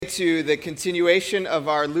to the continuation of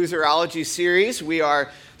our Loserology series. We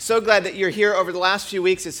are so glad that you're here. Over the last few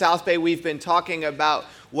weeks at South Bay, we've been talking about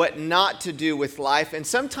what not to do with life. And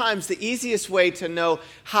sometimes the easiest way to know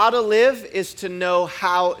how to live is to know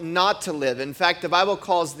how not to live. In fact, the Bible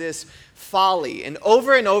calls this folly. And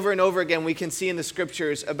over and over and over again, we can see in the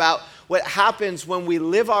scriptures about what happens when we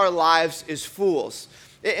live our lives as fools.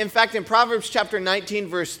 In fact, in Proverbs chapter 19,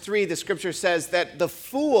 verse 3, the scripture says that the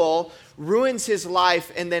fool ruins his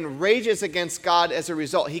life and then rages against God as a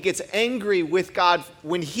result. He gets angry with God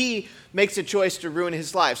when he makes a choice to ruin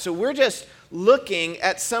his life. So we're just looking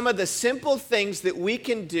at some of the simple things that we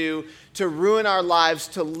can do to ruin our lives,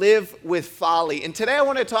 to live with folly. And today I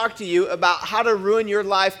want to talk to you about how to ruin your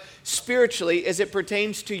life spiritually as it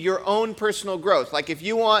pertains to your own personal growth. Like if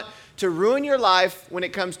you want to ruin your life when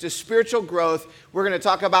it comes to spiritual growth, we're going to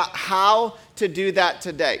talk about how to do that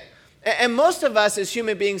today. And most of us as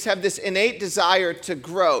human beings have this innate desire to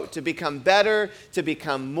grow, to become better, to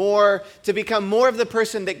become more of the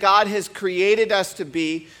person that God has created us to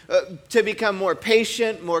be, to become more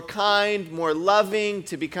patient, more kind, more loving,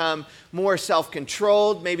 to become more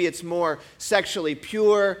self-controlled. Maybe it's more sexually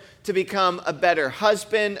pure, to become a better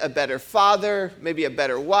husband, a better father, maybe a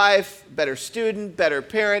better wife, better student, better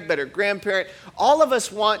parent, better grandparent. All of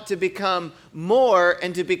us want to become more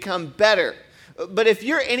and to become better. But if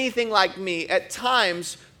you're anything like me, at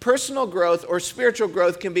times, personal growth or spiritual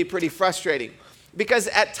growth can be pretty frustrating. Because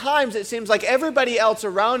at times, it seems like everybody else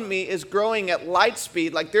around me is growing at light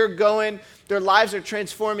speed. Like they're going, their lives are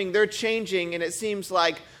transforming, they're changing, and it seems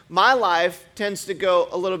like my life tends to go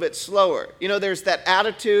a little bit slower. You know, there's that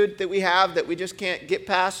attitude that we have that we just can't get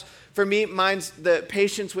past. For me, mine's the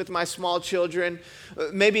patience with my small children.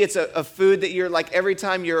 Maybe it's a food that you're like every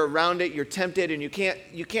time you're around it, you're tempted and you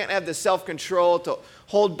can't have the self-control to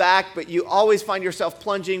hold back, but you always find yourself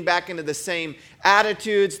plunging back into the same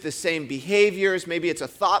attitudes, the same behaviors. Maybe it's a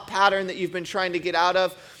thought pattern that you've been trying to get out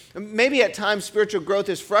of. Maybe at times spiritual growth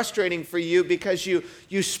is frustrating for you because you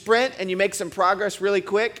sprint and you make some progress really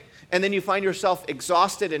quick, and then you find yourself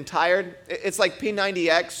exhausted and tired. It's like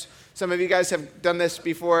P90X. Some of you guys have done this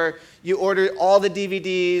before. You order all the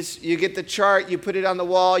DVDs, you get the chart, you put it on the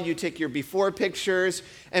wall, you take your before pictures,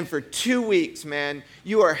 and for 2 weeks, man,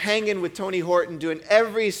 you are hanging with Tony Horton doing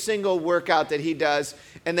every single workout that he does,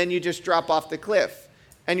 and then you just drop off the cliff.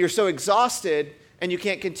 And you're so exhausted, and you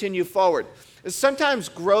can't continue forward. Sometimes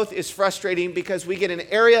growth is frustrating because we get an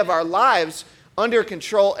area of our lives under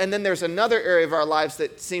control, and then there's another area of our lives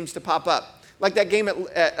that seems to pop up. Like that game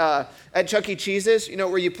at Chuck E. Cheese's, you know,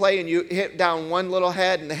 where you play and you hit down one little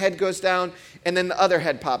head and the head goes down and then the other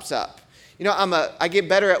head pops up. You know, I get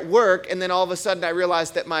better at work and then all of a sudden I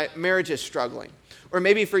realize that my marriage is struggling. Or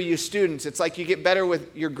maybe for you students, it's like you get better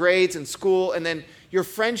with your grades in school and then your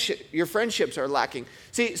friendships are lacking.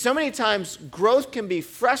 See, so many times growth can be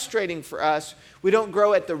frustrating for us. We don't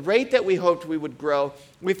grow at the rate that we hoped we would grow.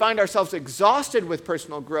 We find ourselves exhausted with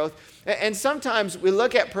personal growth. And sometimes we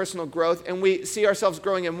look at personal growth and we see ourselves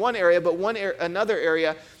growing in one area, but another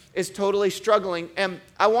area is totally struggling. And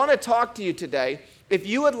I want to talk to you today, if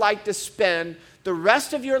you would like to spend the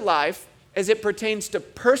rest of your life as it pertains to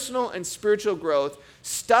personal and spiritual growth,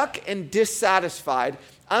 stuck and dissatisfied,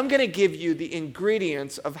 I'm going to give you the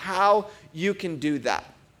ingredients of how you can do that.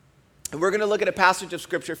 And we're going to look at a passage of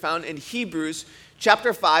scripture found in Hebrews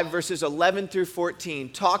chapter 5, verses 11 through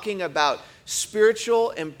 14, talking about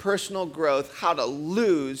spiritual and personal growth, how to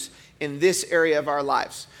lose in this area of our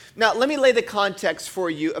lives. Now, let me lay the context for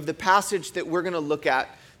you of the passage that we're going to look at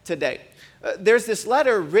today. There's this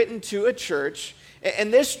letter written to a church,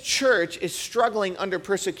 and this church is struggling under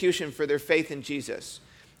persecution for their faith in Jesus.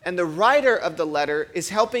 And the writer of the letter is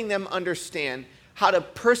helping them understand how to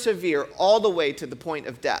persevere all the way to the point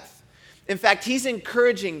of death. In fact, he's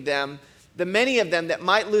encouraging them, the many of them that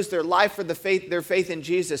might lose their life for their faith in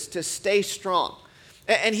Jesus, to stay strong.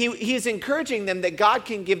 And he's encouraging them that God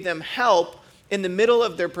can give them help in the middle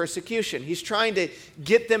of their persecution. He's trying to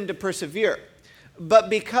get them to persevere. But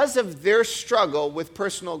because of their struggle with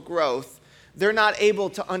personal growth, they're not able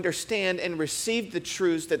to understand and receive the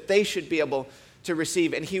truths that they should be able to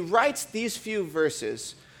receive. And he writes these few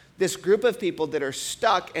verses, this group of people that are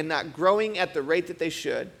stuck and not growing at the rate that they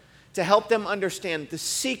should, to help them understand the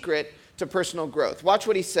secret to personal growth. Watch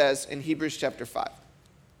what he says in Hebrews chapter 5.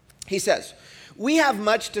 He says, "We have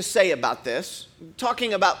much to say about this,"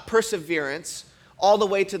 talking about perseverance all the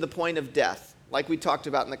way to the point of death, like we talked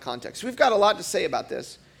about in the context. We've got a lot to say about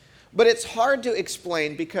this, but it's hard to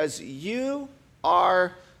explain because you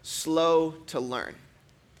are slow to learn.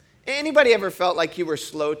 Anybody ever felt like you were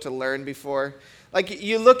slow to learn before? Like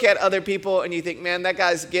you look at other people and you think, man, that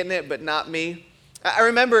guy's getting it, but not me. I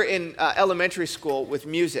remember in elementary school with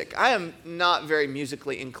music, I am not very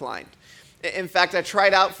musically inclined. In fact, I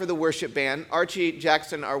tried out for the worship band. Archie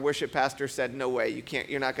Jackson, our worship pastor, said, "No way,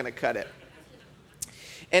 you're not going to cut it."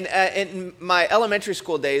 And in my elementary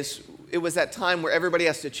school days, it was that time where everybody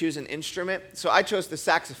has to choose an instrument. So I chose the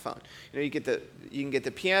saxophone. You can get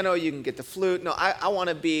the piano, you can get the flute. No, I want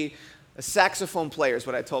to be a saxophone player is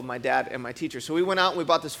what I told my dad and my teacher. So we went out and we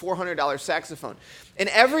bought this $400 saxophone. And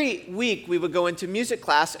every week we would go into music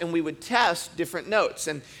class and we would test different notes.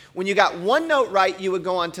 And when you got one note right, you would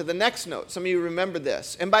go on to the next note. Some of you remember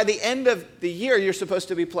this. And by the end of the year, you're supposed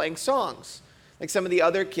to be playing songs. Like some of the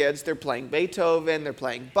other kids, they're playing Beethoven, they're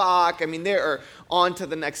playing Bach. I mean, they are on to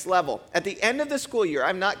the next level. At the end of the school year,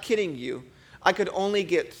 I'm not kidding you, I could only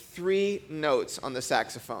get 3 notes on the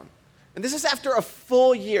saxophone. And this is after a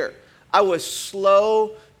full year. I was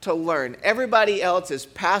slow to learn. Everybody else is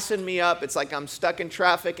passing me up. It's like I'm stuck in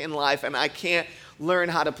traffic in life and I can't learn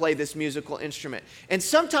how to play this musical instrument. And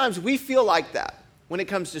sometimes we feel like that when it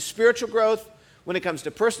comes to spiritual growth, when it comes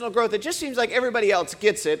to personal growth. It just seems like everybody else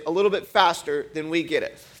gets it a little bit faster than we get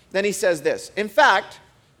it. Then he says this, "In fact,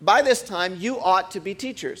 by this time you ought to be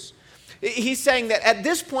teachers." He's saying that at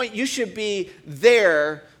this point you should be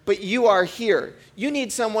there, but you are here. You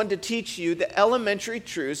need someone to teach you the elementary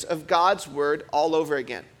truths of God's word all over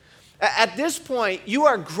again. At this point, you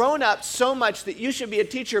are grown up so much that you should be a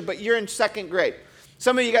teacher, but you're in 2nd grade.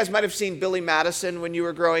 Some of you guys might have seen Billy Madison when you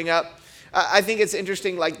were growing up. I think it's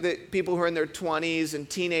interesting, like the people who are in their 20s and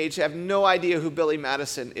teenage have no idea who Billy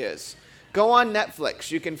Madison is. Go on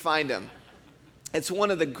Netflix, you can find him. It's one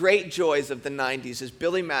of the great joys of the 90s is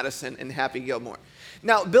Billy Madison and Happy Gilmore.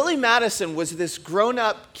 Now, Billy Madison was this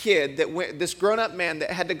grown-up kid, this grown-up man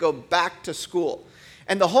that had to go back to school.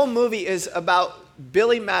 And the whole movie is about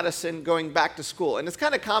Billy Madison going back to school. And it's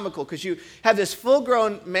kind of comical because you have this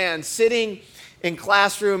full-grown man sitting in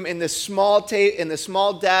classroom in this small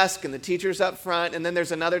desk and the teacher's up front. And then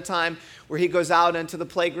there's another time where he goes out into the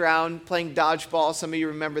playground playing dodgeball. Some of you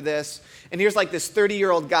remember this. And here's like this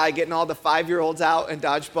 30-year-old guy getting all the 5-year-olds out in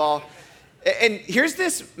dodgeball. And here's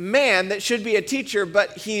this man that should be a teacher,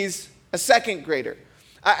 but he's a 2nd grader.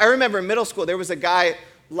 I remember in middle school, there was a guy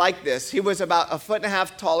like this. He was about 1.5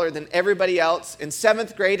 feet taller than everybody else in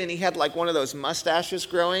 7th grade, and he had like one of those mustaches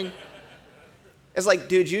growing. It's like,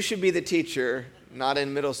 dude, you should be the teacher, not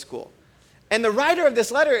in middle school. And the writer of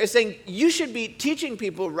this letter is saying, you should be teaching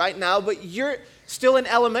people right now, but you're still in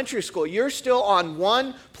elementary school. You're still on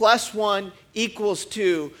 1 + 1 =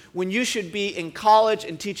 2 when you should be in college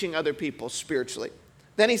and teaching other people spiritually.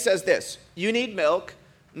 Then he says this, you need milk,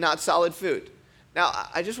 not solid food. Now,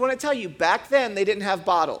 I just want to tell you, back then they didn't have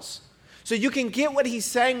bottles. So you can get what he's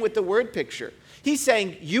saying with the word picture. He's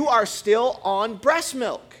saying you are still on breast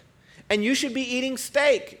milk. And you should be eating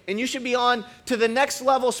steak. And you should be on to the next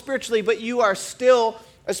level spiritually, but you are still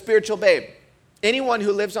a spiritual babe. Anyone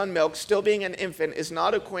who lives on milk, still being an infant, is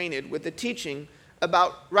not acquainted with the teaching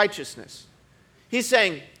about righteousness. He's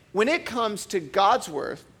saying, when it comes to God's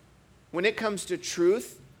word, when it comes to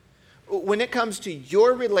truth, when it comes to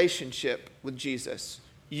your relationship with Jesus,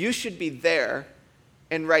 you should be there,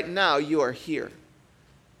 and right now you are here.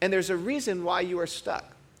 And there's a reason why you are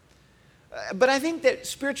stuck. But I think that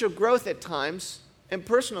spiritual growth at times and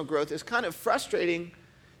personal growth is kind of frustrating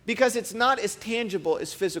because it's not as tangible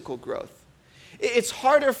as physical growth. It's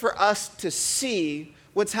harder for us to see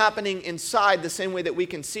what's happening inside the same way that we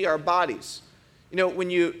can see our bodies. You know, when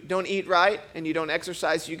you don't eat right and you don't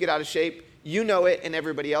exercise, you get out of shape, you know it and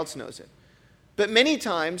everybody else knows it. But many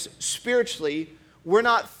times, spiritually, we're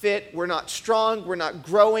not fit, we're not strong, we're not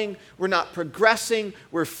growing, we're not progressing,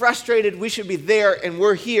 we're frustrated, we should be there and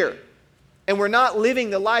we're here. And we're not living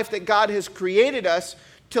the life that God has created us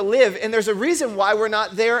to live. And there's a reason why we're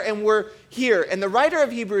not there and we're here. And the writer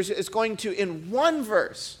of Hebrews is going to, in one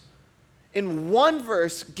verse,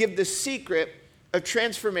 give the secret of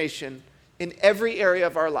transformation in every area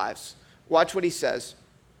of our lives. Watch what he says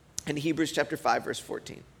in Hebrews chapter 5, verse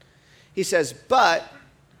 14. He says, but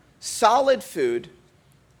solid food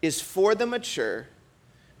is for the mature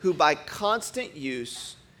who by constant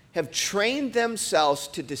use have trained themselves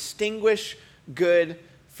to distinguish good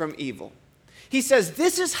from evil. He says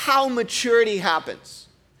this is how maturity happens.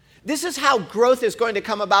 This is how growth is going to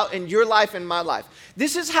come about in your life and my life.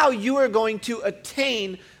 This is how you are going to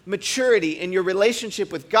attain maturity in your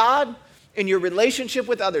relationship with God, in your relationship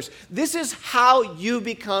with others. This is how you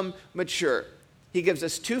become mature. He gives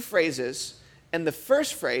us 2 phrases, and the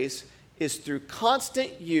first phrase is through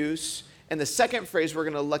constant use, and the second phrase we're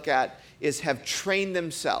going to look at is have trained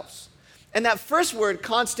themselves. And that first word,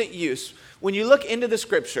 constant use, when you look into the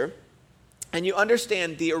scripture, and you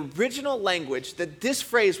understand the original language that this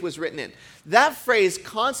phrase was written in, that phrase,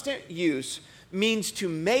 constant use, means to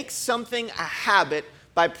make something a habit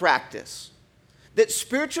by practice. That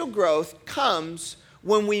spiritual growth comes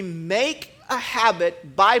when we make a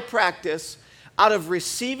habit by practice out of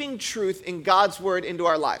receiving truth in God's word into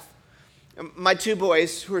our life. My two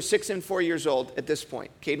boys, who are 6 and 4 years old at this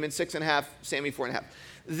point, Cademan 6.5, Sammy 4.5,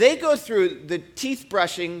 they go through the teeth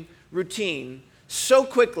brushing routine so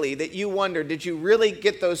quickly that you wonder, did you really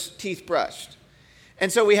get those teeth brushed?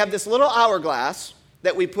 And so we have this little hourglass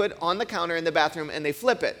that we put on the counter in the bathroom, and they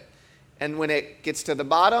flip it. And when it gets to the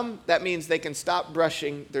bottom, that means they can stop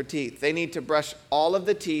brushing their teeth. They need to brush all of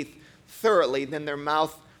the teeth thoroughly, then their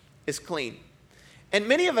mouth is clean. And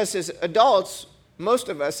many of us as adults, most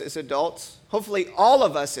of us as adults, hopefully all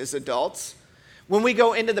of us as adults, when we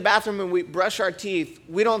go into the bathroom and we brush our teeth,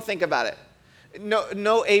 we don't think about it.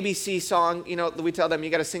 No ABC song. We tell them you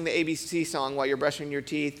got to sing the ABC song while you're brushing your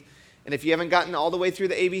teeth. And if you haven't gotten all the way through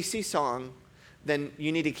the ABC song, then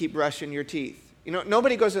you need to keep brushing your teeth.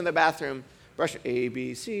 Nobody goes in the bathroom, brush A,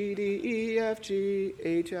 B, C, D, E, F, G,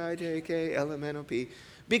 H, I, J, K, L, M, N, O, P.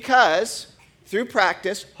 Because through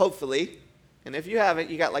practice, hopefully, and if you haven't,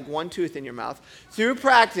 you got like one tooth in your mouth. Through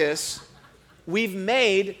practice, we've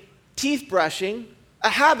made teeth brushing a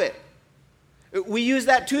habit. We use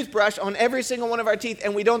that toothbrush on every single one of our teeth,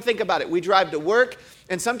 and we don't think about it. We drive to work,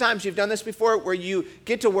 and sometimes you've done this before, where you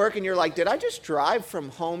get to work and you're like, did I just drive from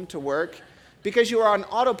home to work? Because you are on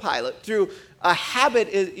autopilot. Through a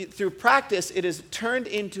habit, through practice, it is turned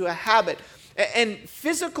into a habit. And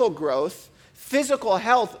physical growth, physical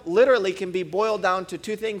health, literally can be boiled down to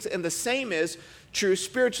two things, and the same is true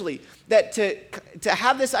spiritually. That to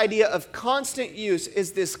have this idea of constant use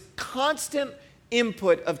is this constant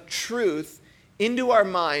input of truth into our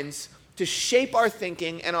minds to shape our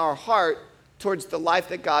thinking and our heart towards the life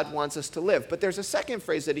that God wants us to live. But there's a second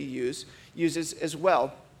phrase that he uses as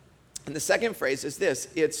well. And the second phrase is this.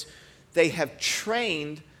 It's, they have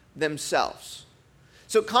trained themselves.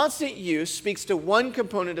 So constant use speaks to one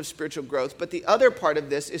component of spiritual growth, but the other part of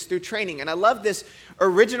this is through training. And I love this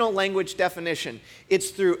original language definition. It's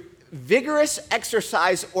through vigorous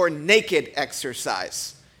exercise or naked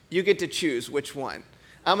exercise. You get to choose which one.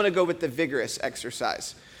 I'm going to go with the vigorous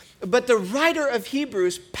exercise. But the writer of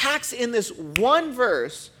Hebrews packs in this one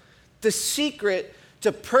verse the secret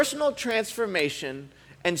to personal transformation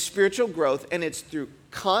and spiritual growth, and it's through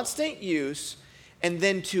constant use and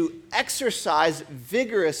then to exercise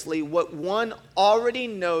vigorously what one already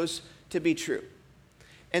knows to be true.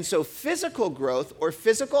 And so physical growth or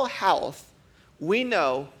physical health, we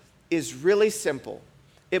know, is really simple.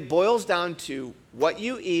 It boils down to what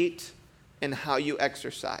you eat and how you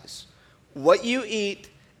exercise. What you eat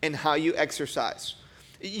and how you exercise.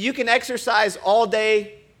 You can exercise all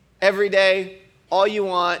day, every day, all you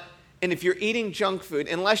want. And if you're eating junk food,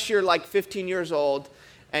 unless you're like 15 years old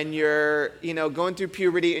and you're, going through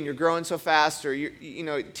puberty and you're growing so fast, or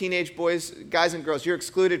teenage boys, guys and girls, you're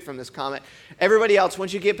excluded from this comment. Everybody else,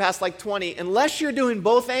 once you get past like 20, unless you're doing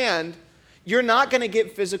both and, you're not going to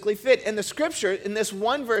get physically fit. And the scripture in this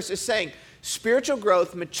one verse is saying spiritual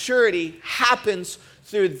growth, maturity happens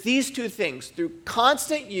through these two things, through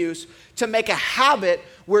constant use to make a habit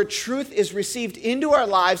where truth is received into our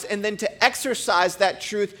lives, and then to exercise that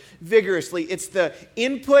truth vigorously. It's the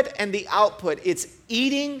input and the output. It's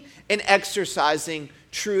eating and exercising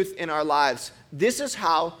truth in our lives. This is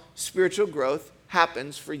how spiritual growth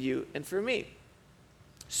happens for you and for me.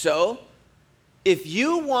 So, if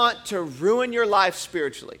you want to ruin your life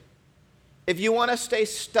spiritually, if you want to stay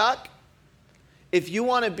stuck, if you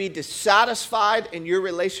want to be dissatisfied in your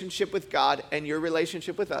relationship with God and your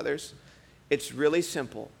relationship with others, it's really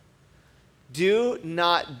simple. Do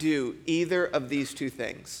not do either of these two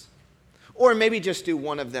things. Or maybe just do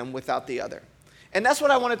one of them without the other. And that's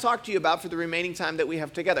what I want to talk to you about for the remaining time that we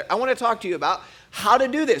have together. I want to talk to you about how to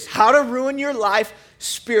do this, how to ruin your life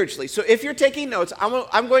spiritually. So if you're taking notes,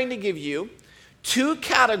 I'm going to give you two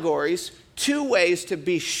categories, two ways to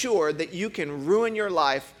be sure that you can ruin your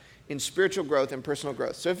life in spiritual growth and personal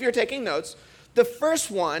growth. So if you're taking notes, the first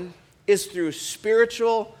one is through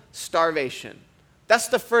spiritual starvation. That's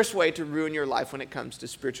the first way to ruin your life when it comes to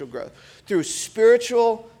spiritual growth, through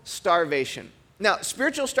spiritual starvation. Now,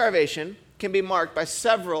 spiritual starvation can be marked by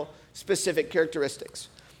several specific characteristics.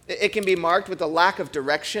 It can be marked with a lack of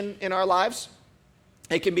direction in our lives.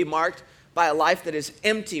 It can be marked by a life that is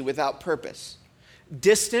empty without purpose,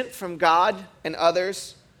 distant from God and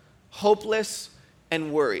others, hopeless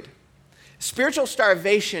and worried. Spiritual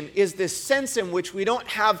starvation is this sense in which we don't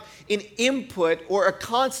have an input or a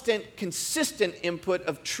constant, consistent input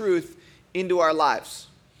of truth into our lives.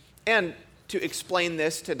 And to explain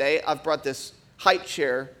this today, I've brought this height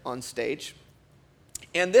chair on stage.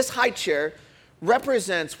 And this height chair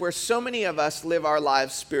represents where so many of us live our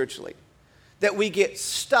lives spiritually. That we get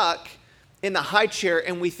stuck in the high chair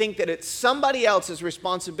and we think that it's somebody else's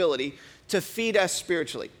responsibility to feed us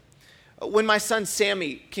spiritually. When my son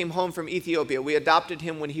Sammy came home from Ethiopia, we adopted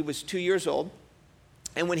him when he was 2 years old.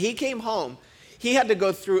 And when he came home, he had to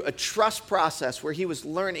go through a trust process where he was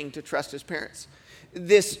learning to trust his parents.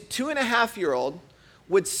 This 2.5-year-old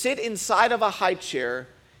would sit inside of a high chair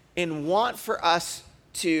and want for us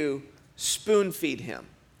to spoon feed him.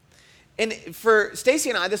 And for Stacy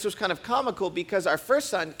and I, this was kind of comical because our first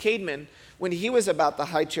son, Cademan, when he was about the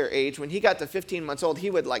high chair age, when he got to 15 months old, he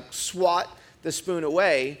would like swat the spoon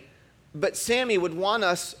away, but Sammy would want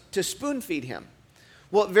us to spoon feed him.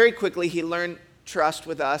 Well, very quickly he learned trust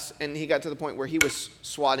with us, and he got to the point where he was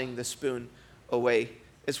swatting the spoon away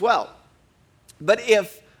as well. But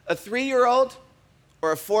if a 3-year-old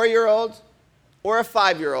or a 4-year-old or a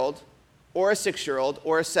 5-year-old or a 6-year-old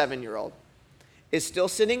or a 7-year-old is still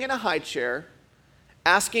sitting in a high chair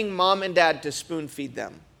asking mom and dad to spoon feed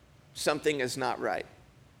them, something is not right.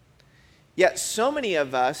 Yet so many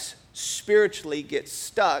of us spiritually get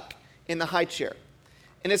stuck in the high chair.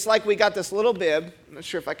 And it's like we got this little bib. I'm not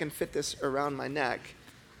sure if I can fit this around my neck.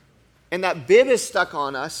 And that bib is stuck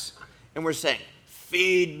on us, and we're saying,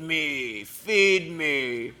 feed me, feed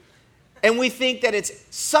me. And we think that it's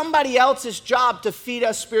somebody else's job to feed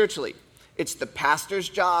us spiritually. It's the pastor's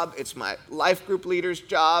job. It's my life group leader's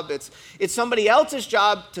job. It's somebody else's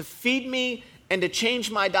job to feed me and to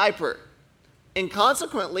change my diaper. And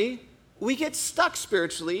consequently, we get stuck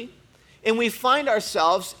spiritually, and we find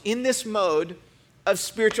ourselves in this mode of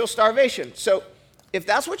spiritual starvation. So if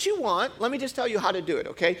that's what you want, let me just tell you how to do it,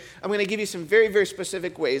 okay? I'm going to give you some very, very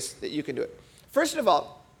specific ways that you can do it. First of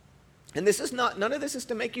all, and none of this is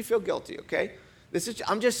to make you feel guilty, okay?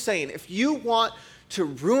 I'm just saying, if you want to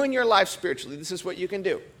ruin your life spiritually, this is what you can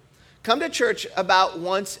do. Come to church about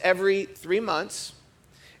once every 3 months.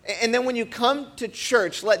 And then when you come to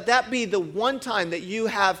church, let that be the one time that you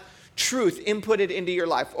have truth inputted into your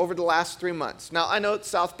life over the last 3 months. Now, I know at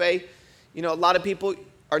South Bay, a lot of people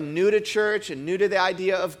are new to church and new to the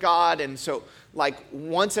idea of God. And so like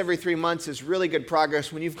once every 3 months is really good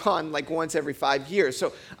progress when you've gone like once every 5 years.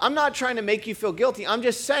 So I'm not trying to make you feel guilty. I'm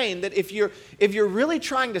just saying that if you're really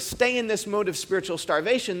trying to stay in this mode of spiritual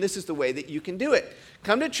starvation, this is the way that you can do it.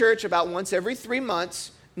 Come to church about once every 3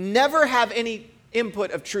 months. Never have any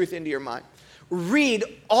input of truth into your mind. Read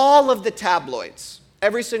all of the tabloids,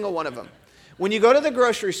 every single one of them. When you go to the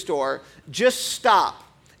grocery store, just stop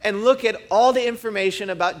and look at all the information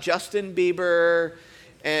about Justin Bieber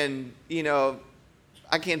and,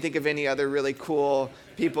 I can't think of any other really cool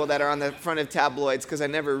people that are on the front of tabloids because I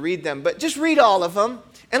never read them. But just read all of them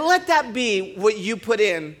and let that be what you put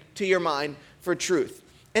in to your mind for truth.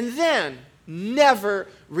 And then never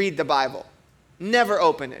read the Bible. Never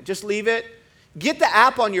open it. Just leave it. Get the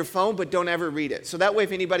app on your phone, but don't ever read it. So that way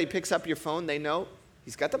if anybody picks up your phone, they know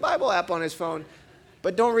he's got the Bible app on his phone.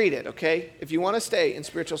 But don't read it, okay? If you want to stay in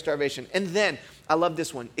spiritual starvation. And then, I love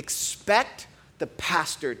this one. Expect the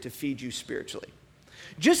pastor to feed you spiritually.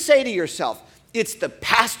 Just say to yourself, it's the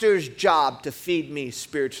pastor's job to feed me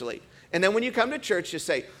spiritually. And then when you come to church, just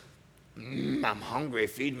say, I'm hungry,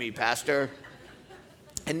 feed me, pastor.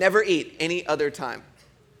 And never eat any other time.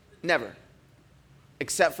 Never.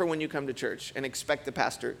 Except for when you come to church, and expect the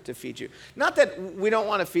pastor to feed you. Not that we don't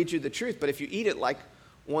want to feed you the truth, but if you eat it like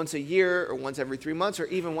once a year or once every 3 months or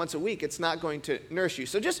even once a week, it's not going to nourish you.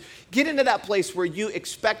 So just get into that place where you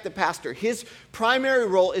expect the pastor. His primary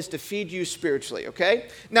role is to feed you spiritually, okay?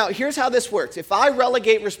 Now, here's how this works. If I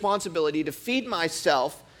relegate responsibility to feed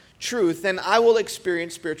myself truth, then I will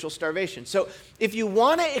experience spiritual starvation. So if you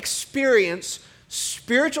want to experience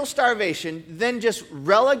spiritual starvation, then just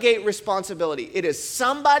relegate responsibility. It is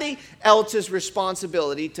somebody else's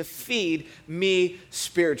responsibility to feed me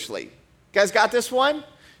spiritually. You guys got this one?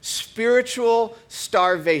 Spiritual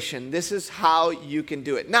starvation. This is how you can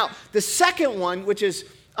do it. Now, the second one, which is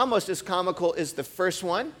almost as comical as the first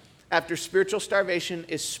one, after spiritual starvation,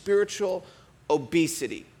 is spiritual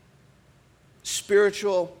obesity.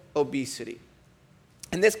 Spiritual obesity.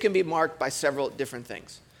 And this can be marked by several different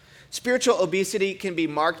things. Spiritual obesity can be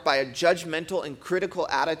marked by a judgmental and critical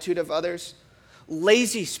attitude of others.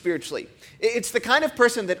 Lazy spiritually. It's the kind of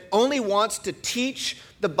person that only wants to teach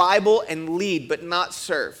the Bible and lead, but not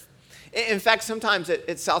serve. In fact, sometimes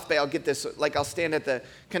at South Bay, I'll get this, like I'll stand at the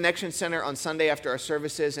Connection Center on Sunday after our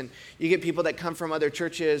services, and you get people that come from other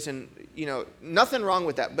churches, and, nothing wrong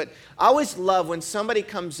with that. But I always love when somebody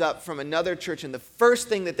comes up from another church, and the first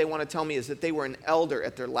thing that they want to tell me is that they were an elder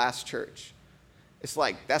at their last church. It's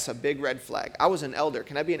like, that's a big red flag. I was an elder.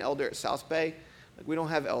 Can I be an elder at South Bay? Like, we don't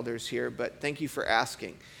have elders here, but thank you for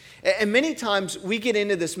asking. And many times we get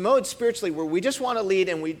into this mode spiritually where we just want to lead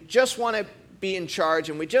and we just want to be in charge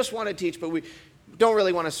and we just want to teach, but we don't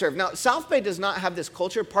really want to serve. Now, South Bay does not have this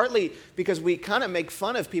culture, partly because we kind of make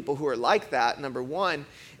fun of people who are like that, number one.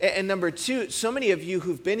 And number two, so many of you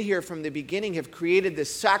who've been here from the beginning have created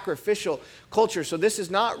this sacrificial culture. So this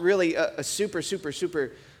is not really a super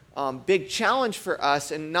big challenge for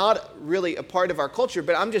us and not really a part of our culture.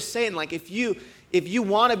 But I'm just saying, like, if you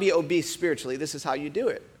want to be obese spiritually, this is how you do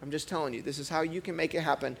it. I'm just telling you, this is how you can make it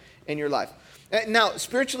happen in your life. Now,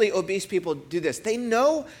 spiritually obese people do this. They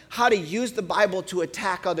know how to use the Bible to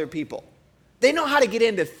attack other people. They know how to get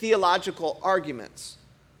into theological arguments,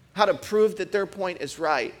 how to prove that their point is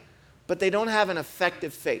right, but they don't have an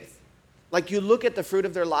effective faith. Like, you look at the fruit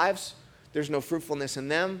of their lives, there's no fruitfulness in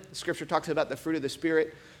them. The scripture talks about the fruit of the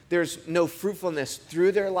Spirit. There's no fruitfulness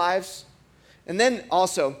through their lives. And then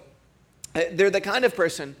also, they're the kind of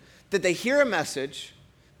person that they hear a message,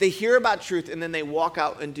 they hear about truth, and then they walk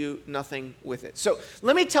out and do nothing with it. So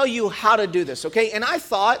let me tell you how to do this, okay? And I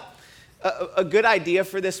thought a good idea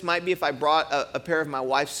for this might be if I brought a pair of my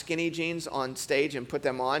wife's skinny jeans on stage and put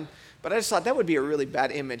them on. But I just thought that would be a really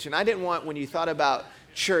bad image. And I didn't want, when you thought about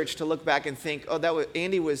church, to look back and think, oh,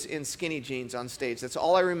 Andy was in skinny jeans on stage. That's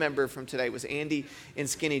all I remember from today was Andy in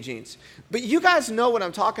skinny jeans. But you guys know what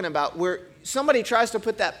I'm talking about, where somebody tries to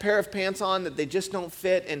put that pair of pants on that they just don't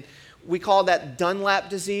fit, and we call that Dunlap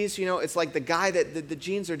disease. You know, it's like the guy that the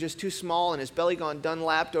jeans are just too small and his belly gone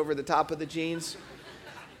Dunlapped over the top of the jeans.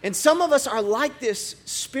 And some of us are like this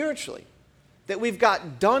spiritually, that we've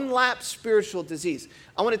got Dunlap spiritual disease.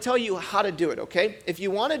 I want to tell you how to do it, okay? If you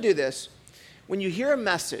want to do this, when you hear a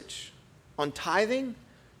message on tithing,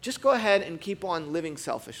 just go ahead and keep on living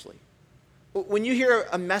selfishly. When you hear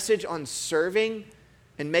a message on serving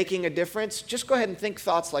and making a difference, just go ahead and think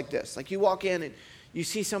thoughts like this. Like, you walk in and you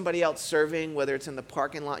see somebody else serving, whether it's in the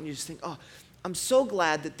parking lot, and you just think, oh, I'm so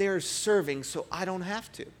glad that they're serving so I don't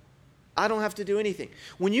have to. I don't have to do anything.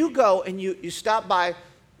 When you go and you stop by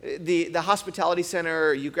the hospitality center,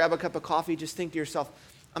 or you grab a cup of coffee, just think to yourself,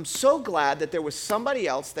 I'm so glad that there was somebody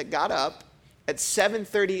else that got up at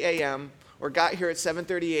 7:30 a.m. or got here at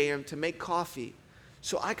 7:30 a.m. to make coffee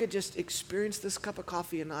so I could just experience this cup of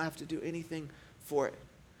coffee and not have to do anything for it.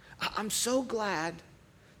 I'm so glad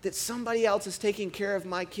that somebody else is taking care of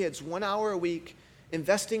my kids 1 hour a week,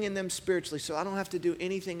 investing in them spiritually so I don't have to do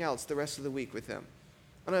anything else the rest of the week with them.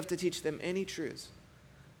 I don't have to teach them any truths.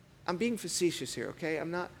 I'm being facetious here, okay?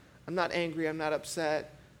 I'm not angry. I'm not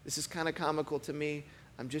upset. This is kind of comical to me.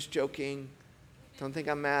 I'm just joking. Don't think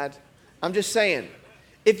I'm mad. I'm just saying,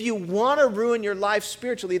 if you want to ruin your life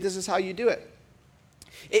spiritually, this is how you do it.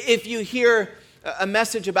 If you hear a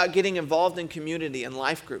message about getting involved in community and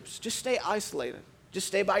life groups, just stay isolated. Just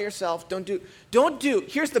stay by yourself. Don't do,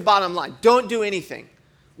 here's the bottom line. Don't do anything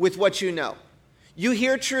with what you know. You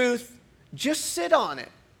hear truth, just sit on it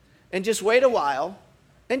and just wait a while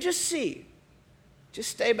and just see.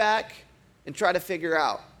 Just stay back and try to figure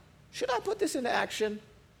out, should I put this into action?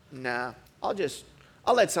 Nah,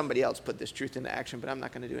 I'll let somebody else put this truth into action, but I'm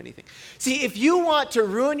not going to do anything. See, if you want to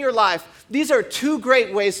ruin your life, these are two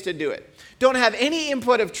great ways to do it. Don't have any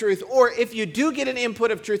input of truth, or if you do get an input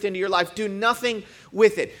of truth into your life, do nothing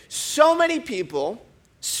with it. So many people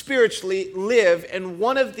spiritually live in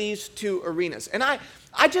one of these two arenas. And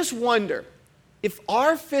I just wonder if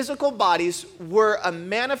our physical bodies were a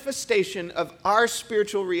manifestation of our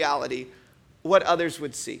spiritual reality, what others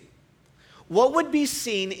would see. What would be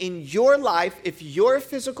seen in your life if your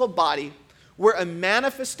physical body were a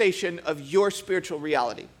manifestation of your spiritual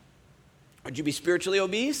reality? Would you be spiritually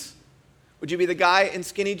obese? Would you be the guy in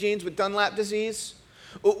skinny jeans with Dunlap disease?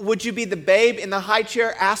 Would you be the babe in the high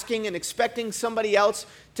chair asking and expecting somebody else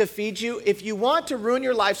to feed you? If you want to ruin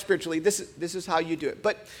your life spiritually, this is how you do it.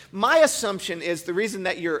 But my assumption is the reason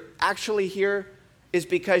that you're actually here is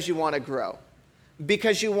because you want to grow.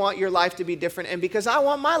 Because you want your life to be different, and because I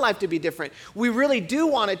want my life to be different. We really do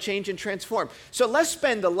want to change and transform. So let's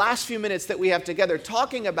spend the last few minutes that we have together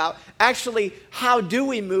talking about actually how do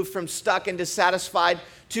we move from stuck and dissatisfied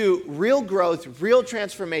to real growth, real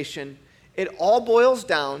transformation. It all boils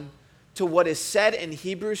down to what is said in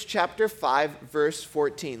Hebrews chapter 5, verse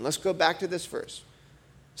 14. Let's go back to this verse.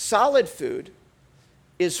 Solid food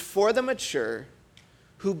is for the mature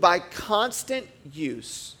who by constant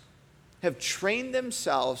use have trained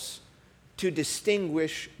themselves to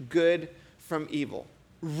distinguish good from evil.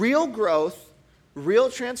 Real growth,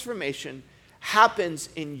 real transformation happens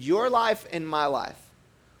in your life and my life.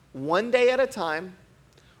 One day at a time,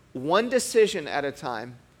 one decision at a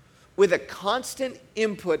time, with a constant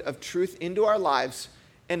input of truth into our lives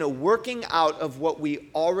and a working out of what we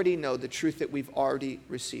already know, the truth that we've already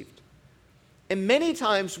received. And many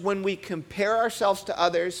times when we compare ourselves to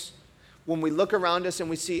others, when we look around us and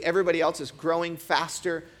we see everybody else is growing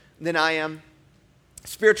faster than I am,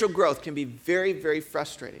 spiritual growth can be very, very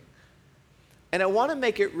frustrating. And I want to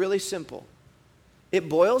make it really simple. It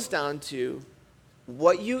boils down to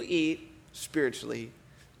what you eat spiritually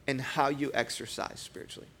and how you exercise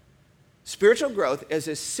spiritually. Spiritual growth is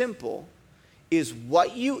as simple as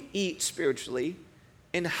what you eat spiritually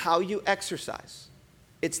and how you exercise.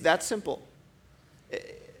 It's that simple.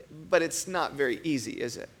 But it's not very easy,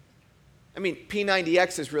 is it? I mean,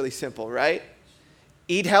 P90X is really simple, right?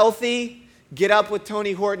 Eat healthy, get up with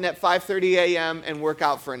Tony Horton at 5:30 a.m. and work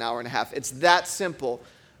out for an hour and a half. It's that simple,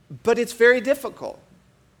 but it's very difficult.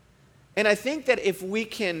 And I think that if we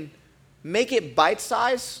can make it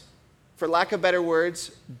bite-sized, for lack of better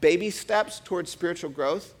words, baby steps towards spiritual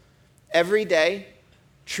growth, every day,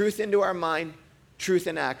 truth into our mind, truth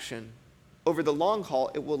in action, over the long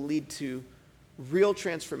haul, it will lead to real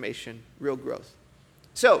transformation, real growth.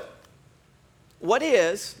 So, let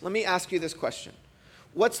me ask you this question.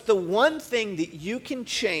 What's the one thing that you can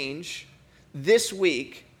change this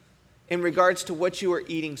week in regards to what you are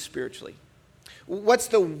eating spiritually? What's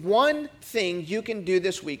the one thing you can do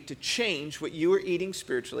this week to change what you are eating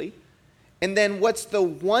spiritually? And then what's the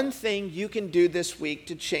one thing you can do this week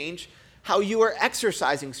to change how you are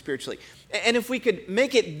exercising spiritually? And if we could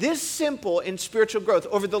make it this simple in spiritual growth,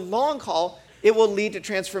 over the long haul, it will lead to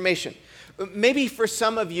transformation. Maybe for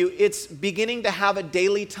some of you, it's beginning to have a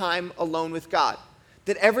daily time alone with God.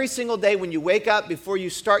 That every single day when you wake up, before you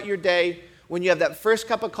start your day, when you have that first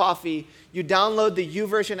cup of coffee, you download the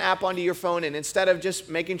YouVersion app onto your phone, and instead of just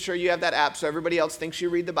making sure you have that app so everybody else thinks you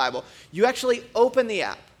read the Bible, you actually open the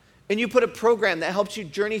app and you put a program that helps you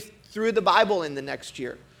journey through the Bible in the next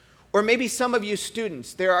year. Or maybe some of you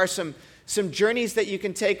students, there are some journeys that you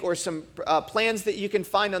can take or some plans that you can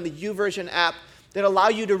find on the YouVersion app that allow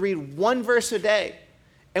you to read one verse a day.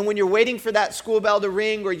 And when you're waiting for that school bell to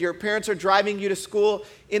ring or your parents are driving you to school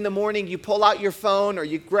in the morning, you pull out your phone or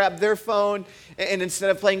you grab their phone, and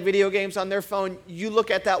instead of playing video games on their phone, you look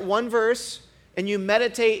at that one verse and you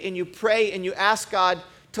meditate and you pray and you ask God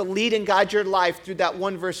to lead and guide your life through that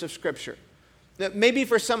one verse of Scripture. Maybe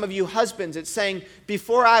for some of you husbands, it's saying,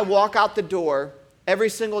 before I walk out the door every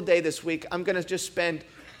single day this week, I'm going to just spend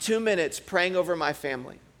 2 minutes praying over my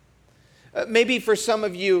family. Maybe for some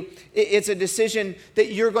of you, it's a decision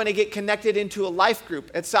that you're going to get connected into a life group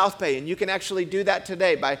at South Bay, and you can actually do that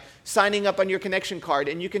today by signing up on your connection card.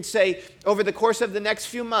 And you can say, over the course of the next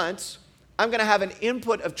few months, I'm going to have an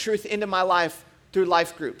input of truth into my life through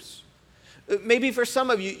life groups. Maybe for some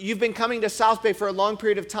of you, you've been coming to South Bay for a long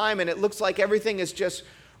period of time, and it looks like everything is just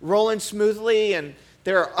rolling smoothly, and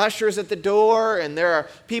there are ushers at the door, and there are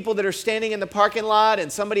people that are standing in the parking lot,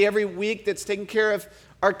 and somebody every week that's taking care of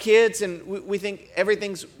our kids, and we think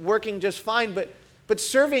everything's working just fine. But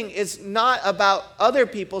serving is not about other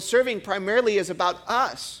people. Serving primarily is about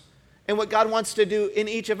us and what God wants to do in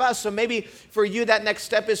each of us. So maybe for you, that next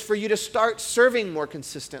step is for you to start serving more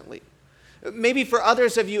consistently. Maybe for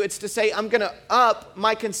others of you, it's to say, I'm going to up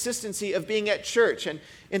my consistency of being at church. And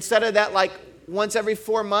instead of that, like once every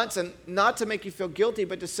 4 months, and not to make you feel guilty,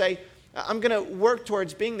 but to say, I'm going to work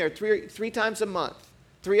towards being there three times a month.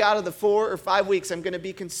 3 out of the 4 or 5 weeks, I'm going to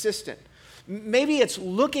be consistent. Maybe it's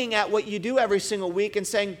looking at what you do every single week and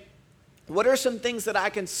saying, what are some things that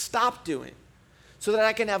I can stop doing so that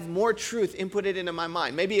I can have more truth inputted into my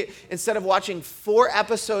mind? Maybe instead of watching 4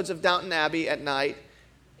 episodes of Downton Abbey at night,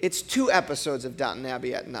 it's 2 episodes of Downton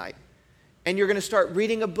Abbey at night. And you're going to start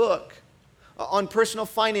reading a book on personal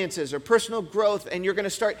finances or personal growth, and you're going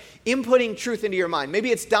to start inputting truth into your mind.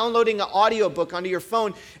 Maybe it's downloading an audio book onto your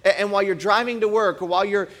phone, and while you're driving to work or while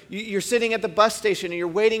you're sitting at the bus station and you're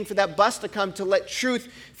waiting for that bus to come, to let truth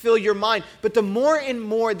fill your mind. But the more and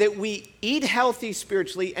more that we eat healthy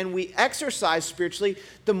spiritually and we exercise spiritually,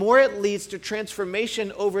 the more it leads to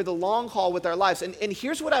transformation over the long haul with our lives. And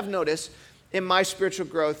here's what I've noticed in my spiritual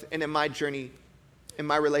growth and in my journey, in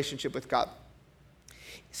my relationship with God.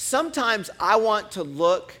 Sometimes I want to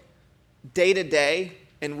look day to day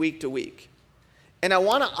and week to week. And I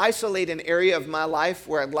want to isolate an area of my life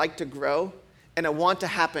where I'd like to grow, and I want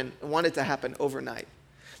it to happen overnight.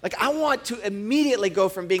 Like I want to immediately go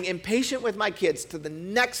from being impatient with my kids to the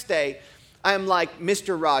next day, I'm like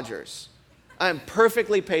Mr. Rogers. I'm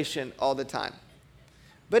perfectly patient all the time.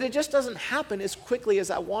 But it just doesn't happen as quickly as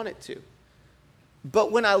I want it to.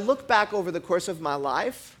 But when I look back over the course of my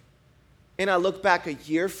life, and I look back a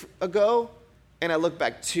year ago, and I look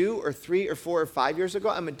back 2 or 3 or 4 or 5 years ago,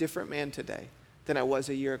 I'm a different man today than I was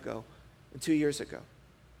a year ago, 2 years ago.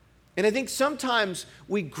 And I think sometimes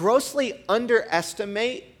we grossly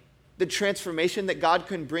underestimate the transformation that God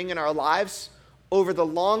can bring in our lives over the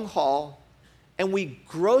long haul, and we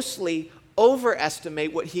grossly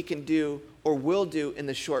overestimate what he can do or will do in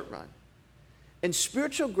the short run. And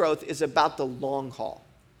spiritual growth is about the long haul.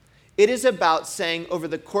 It is about saying, over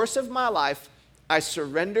the course of my life, I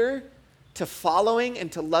surrender to following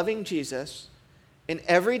and to loving Jesus, and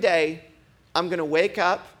every day I'm going to wake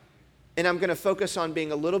up and I'm going to focus on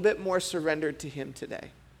being a little bit more surrendered to him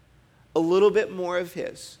today, a little bit more of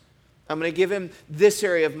his. I'm going to give him this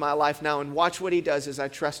area of my life now and watch what he does as I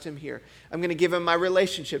trust him here. I'm going to give him my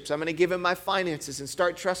relationships. I'm going to give him my finances and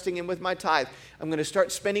start trusting him with my tithe. I'm going to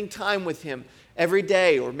start spending time with him every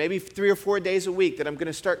day, or maybe 3 or 4 days a week, that I'm going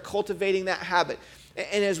to start cultivating that habit.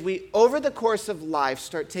 And as we, over the course of life,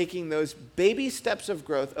 start taking those baby steps of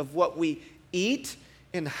growth of what we eat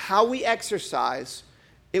and how we exercise,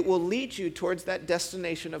 it will lead you towards that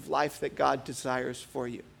destination of life that God desires for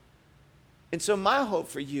you. And so my hope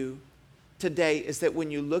for you today is that when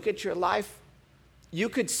you look at your life, you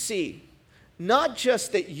could see not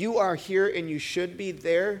just that you are here and you should be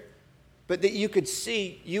there, but that you could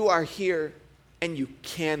see you are here and you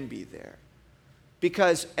can be there.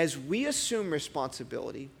 Because as we assume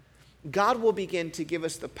responsibility, God will begin to give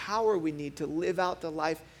us the power we need to live out the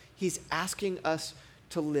life he's asking us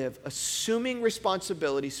to live, assuming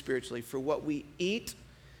responsibility spiritually for what we eat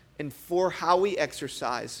and for how we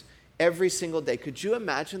exercise every single day. Could you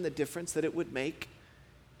imagine the difference that it would make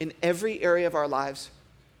in every area of our lives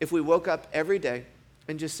if we woke up every day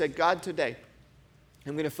and just said, God, today,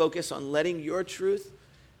 I'm going to focus on letting your truth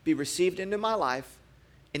be received into my life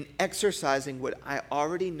and exercising what I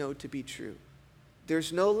already know to be true.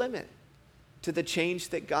 There's no limit to the change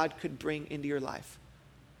that God could bring into your life.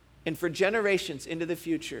 And for generations into the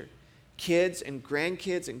future, kids and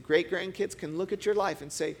grandkids and great-grandkids can look at your life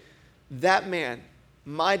and say, that man,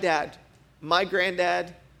 my dad, my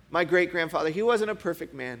granddad, my great-grandfather, he wasn't a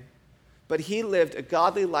perfect man, but he lived a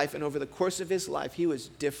godly life, and over the course of his life, he was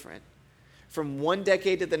different. From one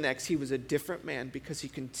decade to the next, he was a different man because he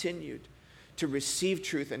continued to receive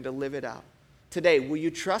truth and to live it out. Today, will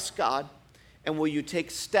you trust God, and will you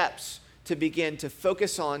take steps to begin to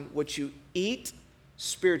focus on what you eat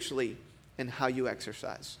spiritually and how you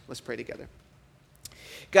exercise? Let's pray together.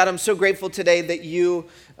 God, I'm so grateful today that you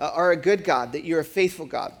are a good God, that you're a faithful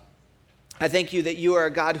God. I thank you that you are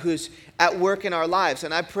a God who's at work in our lives.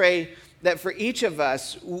 And I pray that for each of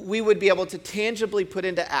us, we would be able to tangibly put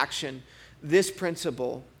into action this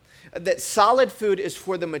principle, that solid food is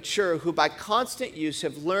for the mature who by constant use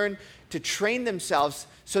have learned to train themselves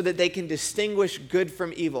so that they can distinguish good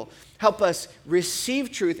from evil. Help us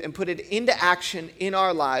receive truth and put it into action in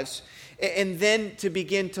our lives, and then to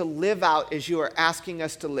begin to live out as you are asking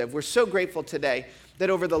us to live. We're so grateful today that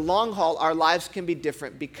over the long haul, our lives can be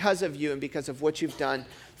different because of you and because of what you've done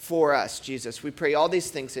for us, Jesus. We pray all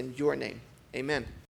these things in your name. Amen.